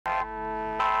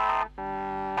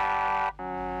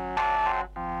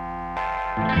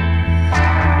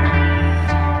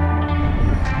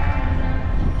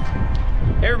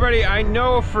Everybody, I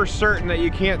know for certain that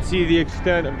you can't see the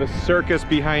extent of the circus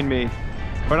behind me,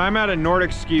 but I'm at a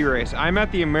Nordic ski race. I'm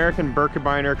at the American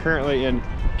Birkebeiner, currently in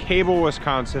Cable,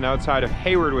 Wisconsin, outside of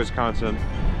Hayward, Wisconsin,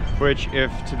 which,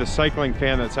 if to the cycling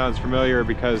fan, that sounds familiar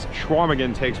because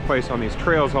Schwamigan takes place on these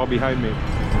trails all behind me.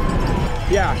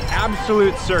 Yeah,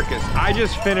 absolute circus. I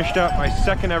just finished up my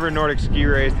second ever Nordic ski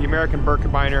race, the American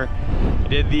Birkebeiner. I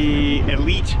did the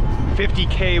elite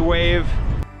 50K wave.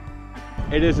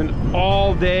 It is an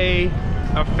all-day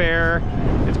affair.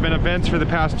 It's been events for the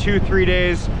past 2-3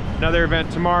 days, another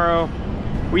event tomorrow.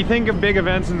 We think of big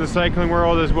events in the cycling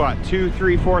world as what, 2,000,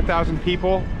 3,000, 4,000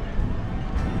 people?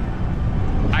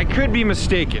 I could be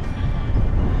mistaken,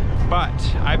 but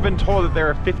I've been told that there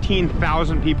are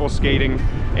 15,000 people skating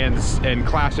and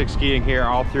classic skiing here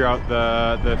all throughout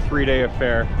the 3-day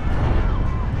affair.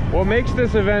 What makes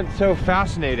this event so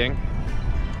fascinating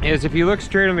is if you look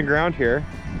straight on the ground here,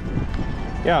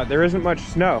 yeah, there isn't much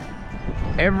snow.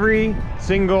 Every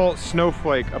single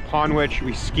snowflake upon which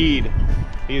we skied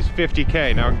these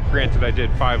 50K, now granted I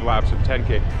did 5 laps of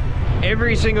 10K,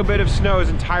 every single bit of snow is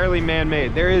entirely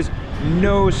man-made. There is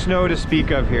no snow to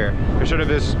speak of here. There's sort of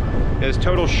this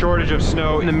total shortage of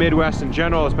snow in the Midwest in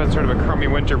general. It's been sort of a crummy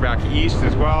winter back east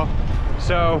as well.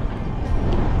 So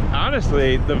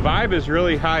honestly, the vibe is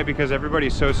really high because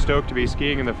everybody's so stoked to be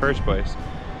skiing in the first place.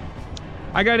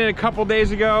 I got in a couple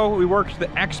days ago. We worked the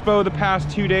expo the past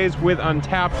 2 days with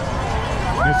Untapped.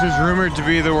 This is rumored to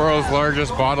be the world's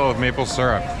largest bottle of maple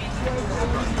syrup.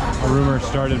 A rumor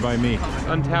started by me.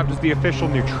 Untapped is the official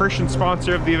nutrition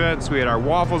sponsor of the event. So we had our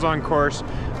waffles on course.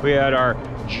 We had our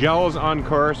gels on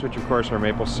course, which of course are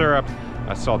maple syrup,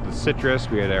 salted citrus.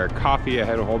 We had our coffee. I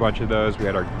had a whole bunch of those. We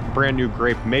had our brand new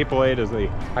grape Maple-Aid as the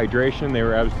hydration. They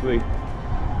were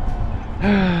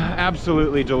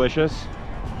absolutely delicious.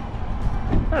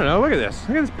 I don't know, look at this.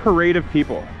 Look at this parade of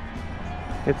people.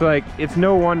 It's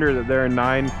no wonder that there are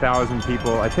 9,000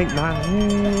 people, I think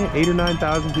 8 or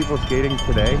 9,000 people skating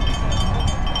today.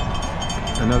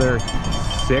 Another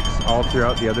 6 all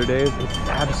throughout the other days. It's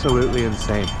absolutely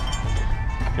insane.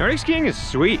 Nordic skiing is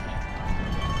sweet.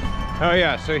 Oh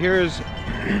yeah, so here's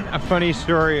a funny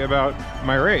story about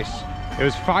my race. It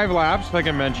was 5 laps, like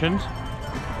I mentioned,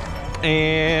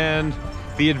 and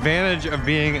the advantage of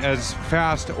being as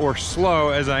fast or slow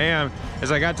as I am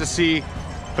is I got to see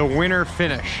the winner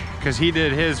finish, because he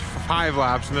did his 5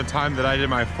 laps in the time that I did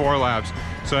my 4 laps.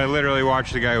 So I literally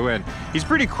watched the guy win. He's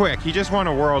pretty quick. He just won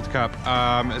a World Cup.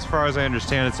 As far as I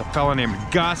understand, it's a fella named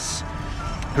Gus,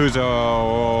 who's a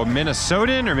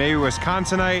Minnesotan or maybe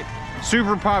Wisconsinite.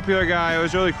 Super popular guy. It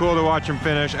was really cool to watch him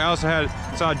finish. I also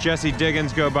saw Jesse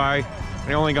Diggins go by.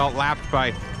 He only got lapped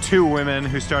by 2 women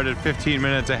who started 15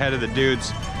 minutes ahead of the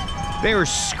dudes. They were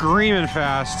screaming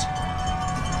fast.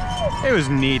 It was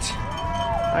neat.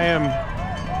 I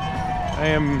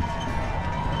am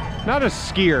not a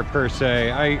skier per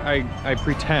se. I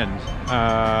pretend.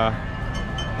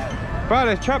 But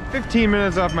I chopped 15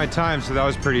 minutes off my time, so that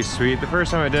was pretty sweet. The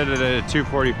first time I did it at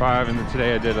 2:45, and then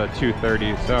today I did a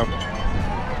 2:30, so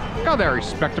got that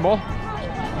respectable.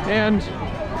 And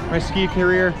my ski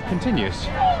career continues.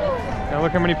 Now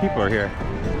look how many people are here.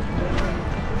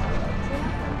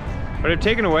 What I've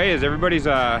taken away is everybody's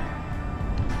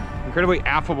incredibly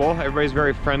affable. Everybody's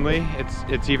very friendly.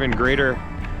 It's even greater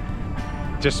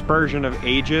dispersion of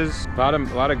ages. A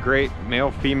lot of great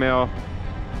male-female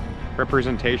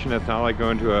representation. It's not like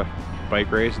going to a bike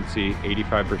race and see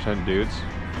 85% dudes.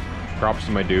 Props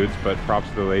to my dudes, but props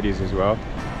to the ladies as well.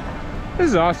 This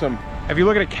is awesome. If you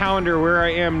look at a calendar, where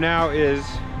I am now is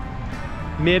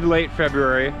mid-late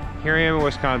February. Here I am in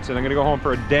Wisconsin. I'm gonna go home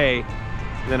for a day,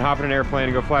 and then hop in an airplane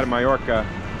and go fly to Mallorca.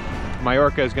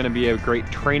 Mallorca is gonna be a great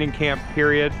training camp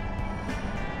period,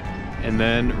 and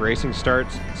then racing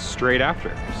starts straight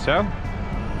after. So,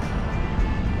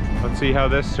 let's see how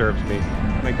this serves me.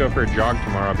 I might go for a jog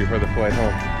tomorrow before the flight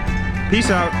home. Peace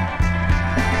out.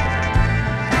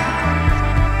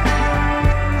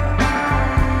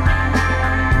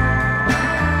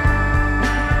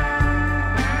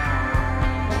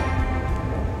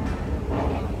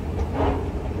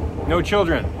 No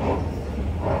children.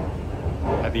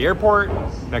 At the airport,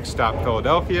 next stop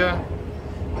Philadelphia.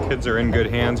 Kids are in good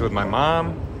hands with my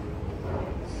mom.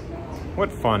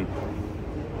 What fun.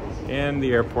 And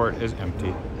the airport is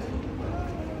empty.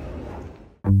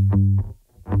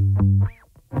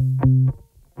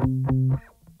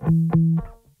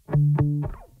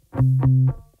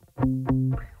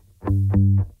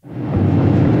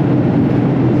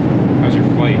 How's your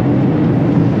flight?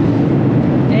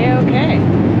 A-okay.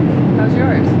 How's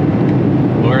yours?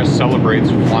 Paris celebrates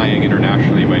flying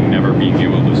internationally by never being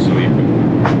able to sleep.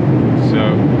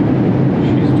 So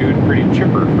she's doing pretty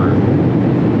chipper for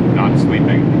not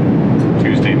sleeping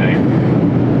Tuesday night.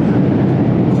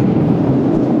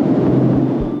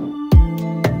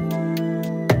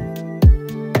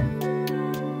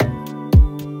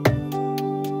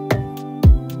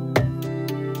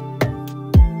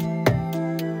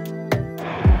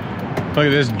 Look at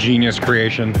this genius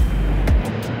creation.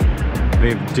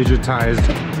 They've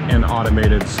digitized and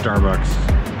automated Starbucks.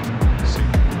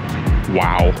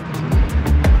 Wow.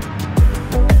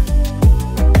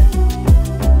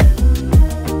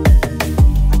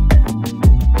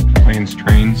 Planes,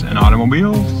 trains, and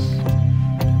automobiles.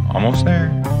 Almost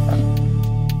there.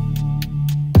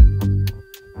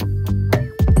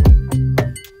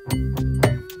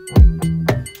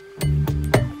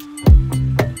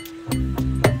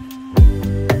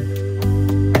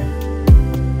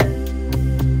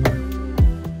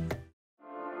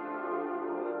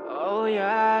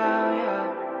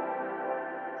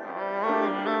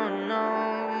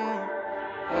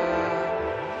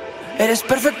 Eres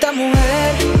perfecta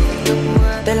mujer,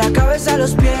 de la cabeza a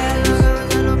los pies.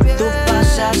 Tú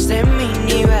pasas de mi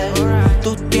nivel,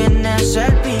 tú tienes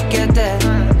el piquete.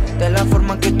 De la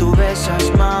forma que tú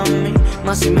besas, mami,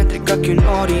 más simétrica que un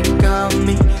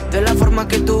origami. De la forma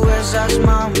que tú besas,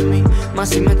 mami, más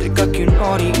simétrica que un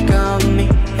origami.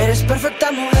 Eres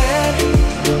perfecta mujer,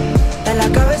 de la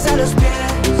cabeza a los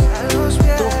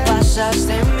pies. Tú pasas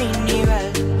de mi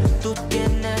nivel, tú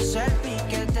tienes el piquete.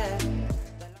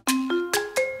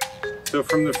 So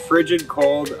from the frigid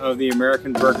cold of the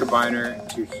American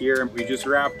Birkebeiner to here, we just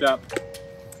wrapped up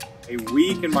a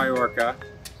week in Mallorca,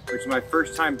 which is my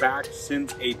first time back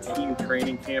since a team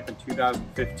training camp in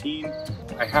 2015.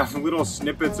 I have little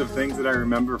snippets of things that I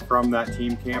remember from that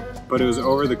team camp, but it was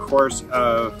over the course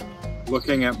of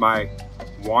looking at my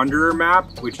Wanderer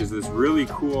map, which is this really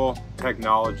cool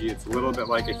technology. It's a little bit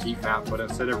like a heat map, but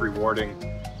instead of rewarding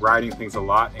riding things a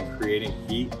lot and creating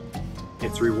heat,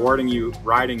 it's rewarding you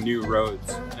riding new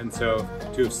roads. And so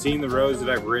to have seen the roads that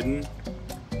I've ridden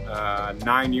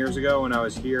 9 years ago when I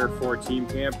was here for team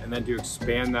camp, and then to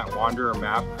expand that Wanderer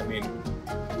map, I mean,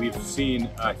 we've seen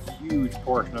a huge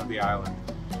portion of the island.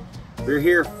 We're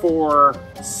here for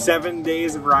 7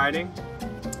 days of riding.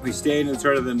 We stayed in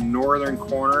sort of the northern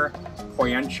corner,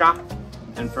 Poyencha,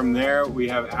 and from there we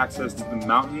have access to the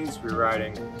mountains. We're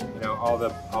riding, you know, all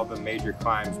the major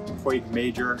climbs: Puig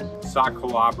Major, Sa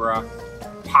Calabra,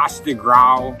 Pas de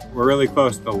Grau. We're really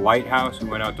close to the lighthouse. We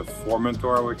went out to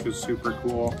Formentor, which was super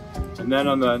cool. And then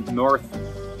on the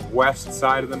northwest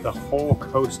side of them, the whole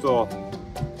coastal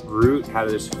route had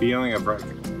this feeling of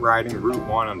riding Route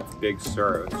 1 on Big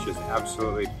Sur. It's just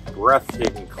absolutely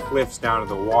breathtaking cliffs down to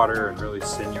the water and really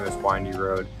sinuous, windy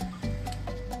road.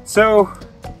 So,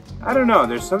 I don't know,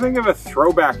 there's something of a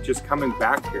throwback just coming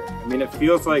back here. I mean, it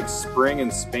feels like spring in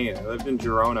Spain. I lived in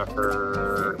Girona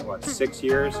for, what, 6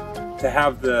 years? To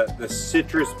have the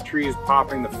citrus trees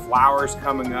popping, the flowers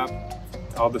coming up,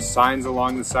 all the signs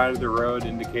along the side of the road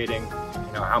indicating,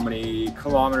 you know, how many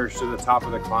kilometers to the top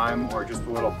of the climb, or just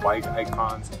the little bike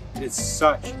icons. It's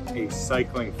such a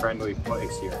cycling friendly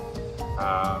place here.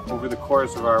 Over the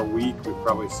course of our week, we've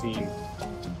probably seen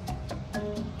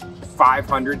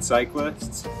 500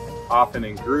 cyclists, often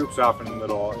in groups, often in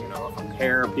little, you know, a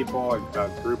pair of people,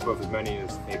 a group of as many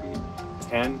as maybe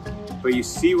 10. But you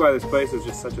see why this place is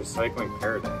just such a cycling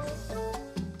paradise.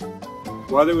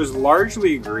 Weather was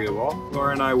largely agreeable.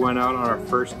 Laura and I went out on our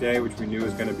first day, which we knew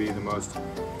was going to be the most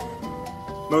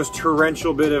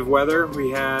torrential bit of weather.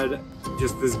 We had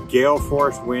just this gale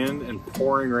force wind and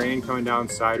pouring rain coming down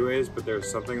sideways, but there was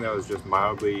something that was just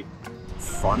mildly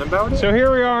fun about it. So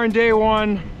here we are on day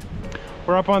one.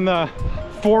 We're up on the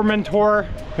Formentor.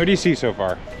 What do you see so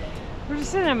far? We're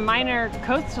just in a minor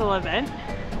coastal event.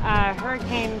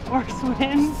 Hurricane force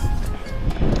winds.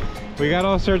 We got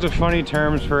all sorts of funny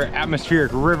terms for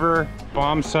atmospheric river,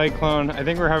 bomb cyclone. I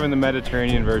think we're having the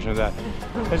Mediterranean version of that.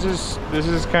 This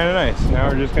is kind of nice. Now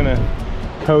we're just gonna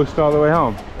coast all the way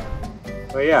home.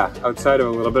 But yeah, outside of a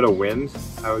little bit of wind,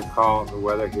 I would call the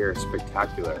weather here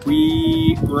spectacular.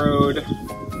 We rode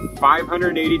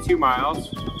 582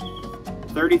 miles,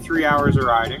 33 hours of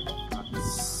riding,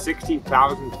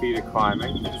 60,000 feet of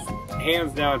climbing.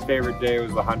 Hands down favorite day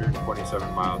was the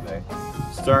 127-mile day.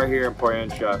 Start here in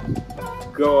Poyencha,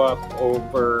 go up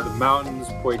over the mountains,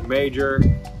 Puig Major,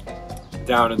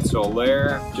 down in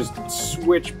Soler, just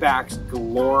switchbacks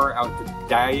galore out to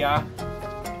Daya,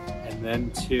 and then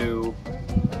to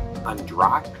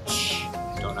Andrach.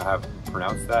 Don't know how to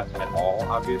pronounce that at all,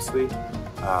 obviously.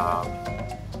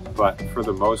 But but for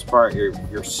the most part,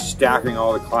 you're stacking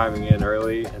all the climbing in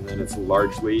early, and then it's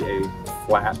largely a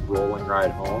flat rolling ride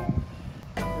home.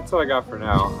 That's all I got for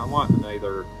now. I want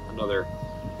another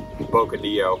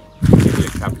bocadillo, maybe a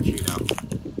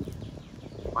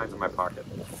cappuccino. Mine's in my pocket.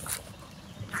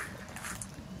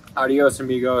 Adios,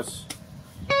 amigos.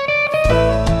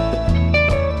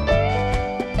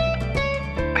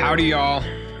 Howdy, y'all.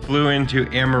 Flew into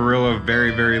Amarillo very,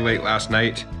 very late last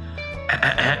night.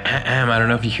 I don't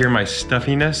know if you hear my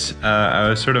stuffiness. I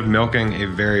was sort of milking a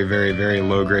very, very, very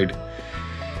low-grade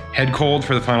head cold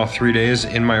for the final 3 days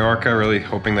in Mallorca, really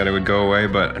hoping that it would go away,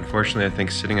 but unfortunately I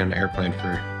think sitting on an airplane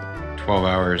for 12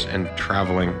 hours and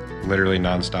traveling literally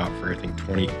nonstop for I think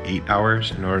 28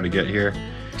 hours in order to get here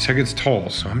took its toll,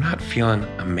 so I'm not feeling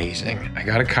amazing. I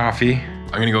got a coffee.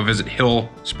 I'm gonna go visit Hill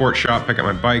Sports Shop, pick up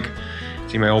my bike,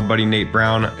 see my old buddy Nate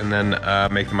Brown, and then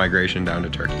make the migration down to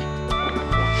Turkey.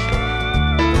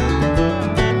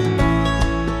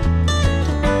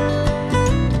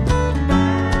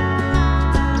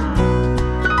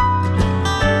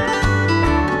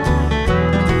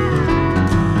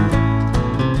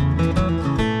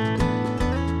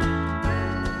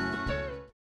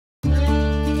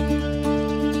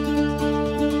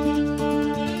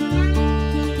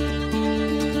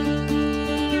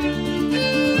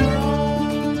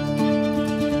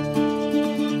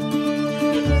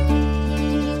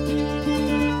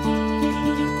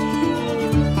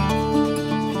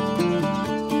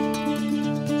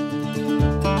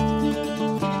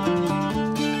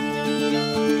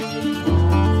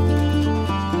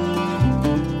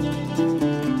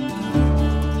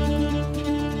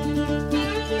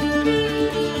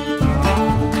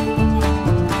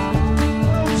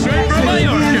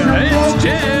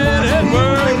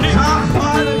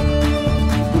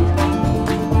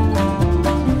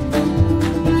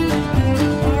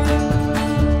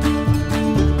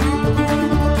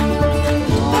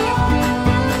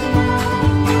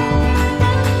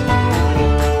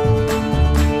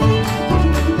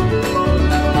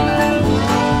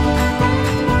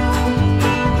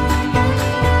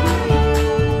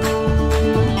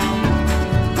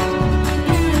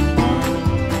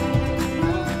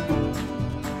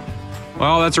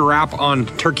 Well, that's a wrap on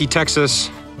Turkey, Texas.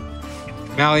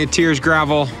 Valley of Tears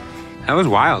gravel. That was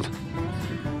wild.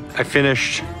 I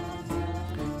finished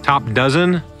top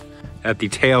dozen at the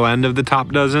tail end of the top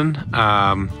dozen.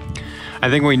 I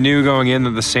think we knew going in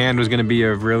that the sand was gonna be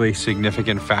a really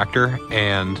significant factor.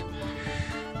 And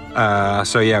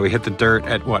so yeah, we hit the dirt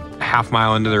at what, half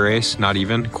mile into the race, not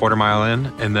even, quarter mile in.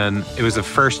 And then it was the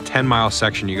first 10-mile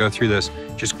section. You go through this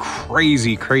just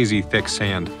crazy, crazy thick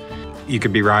sand. You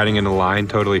could be riding in a line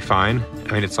totally fine.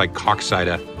 I mean, it's like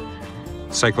Coxsida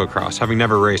cyclocross. Having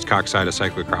never raced Coxsida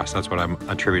cyclocross, that's what I'm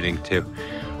attributing to.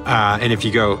 And if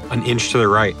you go an inch to the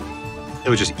right,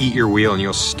 it'll just eat your wheel and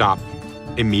you'll stop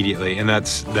immediately. And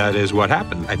that is what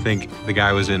happened. I think the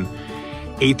guy was in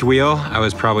 8th wheel. I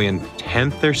was probably in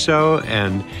 10th or so,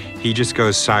 and he just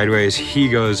goes sideways. He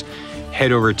goes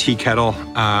head over tea kettle.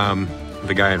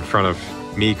 The guy in front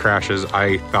of me crashes.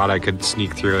 I thought I could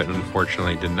sneak through it and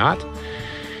unfortunately did not.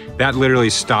 That literally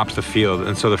stopped the field.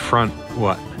 And so the front,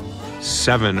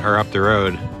 7 are up the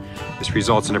road. This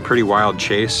results in a pretty wild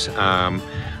chase.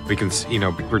 We can,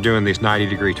 we're doing these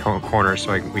 90-degree corners,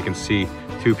 so we can see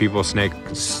 2 people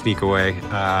sneak away.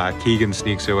 Keegan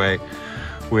sneaks away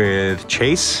with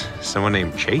Chase, someone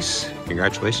named Chase.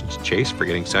 Congratulations, Chase, for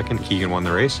getting second. Keegan won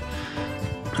the race.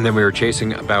 And then we were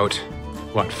chasing about,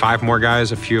 5 more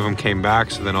guys. A few of them came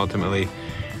back, so then ultimately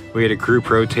we had a group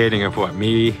rotating of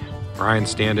me, Ryan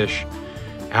Standish,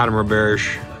 Adam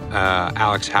Roberge,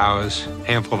 Alex Howes, a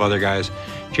handful of other guys,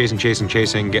 chasing,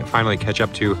 finally catch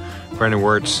up to Brendan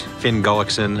Wirtz, Finn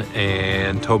Gullickson,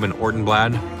 and Tobin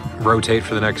Ortenblad, rotate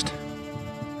for the next,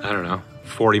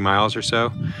 40 miles or so.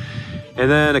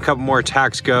 And then a couple more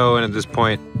attacks go, and at this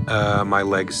point, my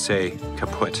legs say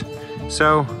kaput.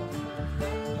 So,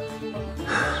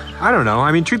 I don't know.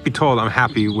 I mean, truth be told, I'm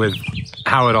happy with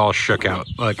how it all shook out.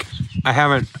 Like, I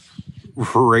haven't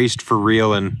raced for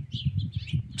real in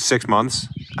 6 months.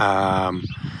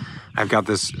 I've got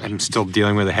this, I'm still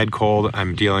dealing with a head cold.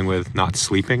 I'm dealing with not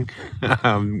sleeping.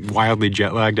 I'm wildly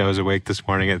jet lagged. I was awake this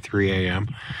morning at 3 a.m.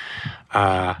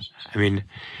 I mean,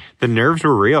 the nerves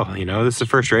were real, this is the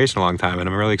first race in a long time, and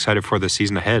I'm really excited for the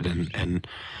season ahead, and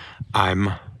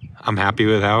I'm happy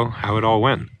with how it all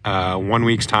went. 1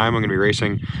 week's time, I'm gonna be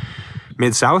racing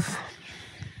Mid-South,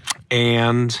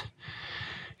 and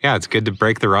yeah, it's good to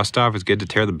break the rust off. It's good to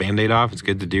tear the Band-Aid off. It's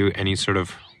good to do any sort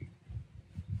of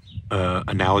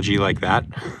analogy like that.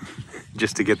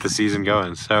 just to get the season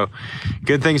going. So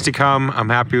good things to come. I'm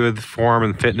happy with form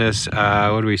and fitness.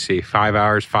 What do we see? 5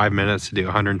 hours, 5 minutes to do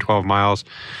 112 miles,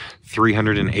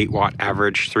 308 watt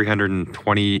average,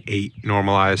 328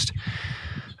 normalized.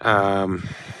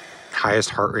 Highest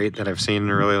heart rate that I've seen in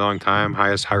a really long time,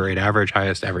 highest heart rate average,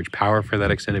 highest average power for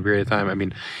that extended period of time. I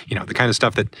mean, you know, the kind of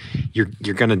stuff that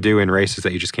you're going to do in races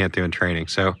that you just can't do in training.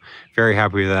 So very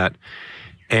happy with that.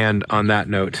 And on that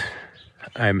note,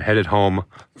 I'm headed home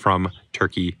from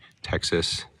Turkey,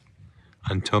 Texas.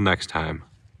 Until next time,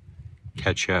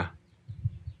 catch ya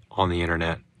on the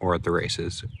internet or at the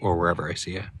races or wherever I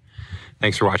see ya.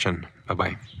 Thanks for watching.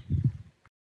 Bye-bye.